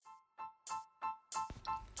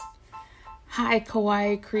Hi,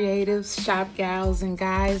 Kawaii creatives, shop gals, and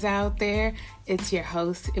guys out there. It's your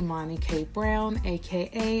host, Imani K. Brown,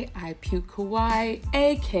 aka I Puke Kawaii,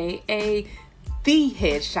 aka the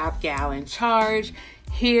head shop gal in charge,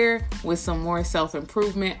 here with some more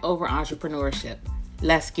self-improvement over entrepreneurship.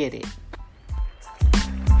 Let's get it.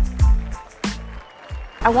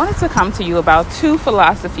 I wanted to come to you about two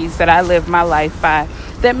philosophies that I live my life by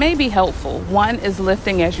that may be helpful. One is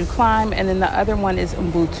lifting as you climb, and then the other one is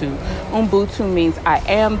Ubuntu. Ubuntu means I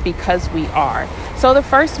am because we are. So the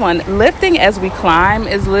first one, lifting as we climb,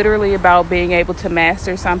 is literally about being able to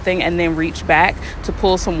master something and then reach back to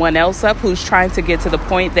pull someone else up who's trying to get to the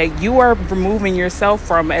point that you are removing yourself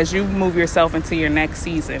from as you move yourself into your next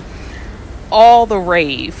season. All the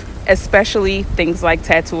rave, especially things like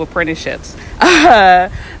tattoo apprenticeships,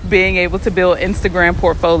 being able to build Instagram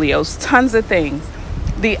portfolios, tons of things.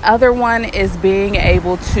 The other one is being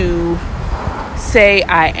able to say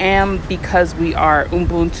I am because we are,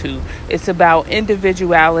 Ubuntu. It's about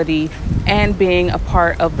individuality and being a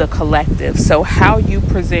part of the collective. So how you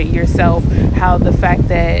present yourself, how the fact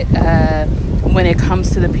that when it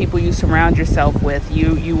comes to the people you surround yourself with,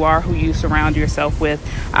 you are who you surround yourself with.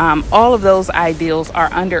 All of those ideals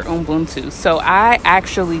are under Ubuntu. So I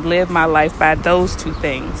actually live my life by those two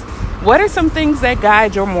things. What are some things that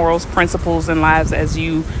guide your morals, principles, and lives as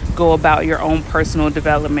you go about your own personal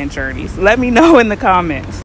development journeys? Let me know in the comments.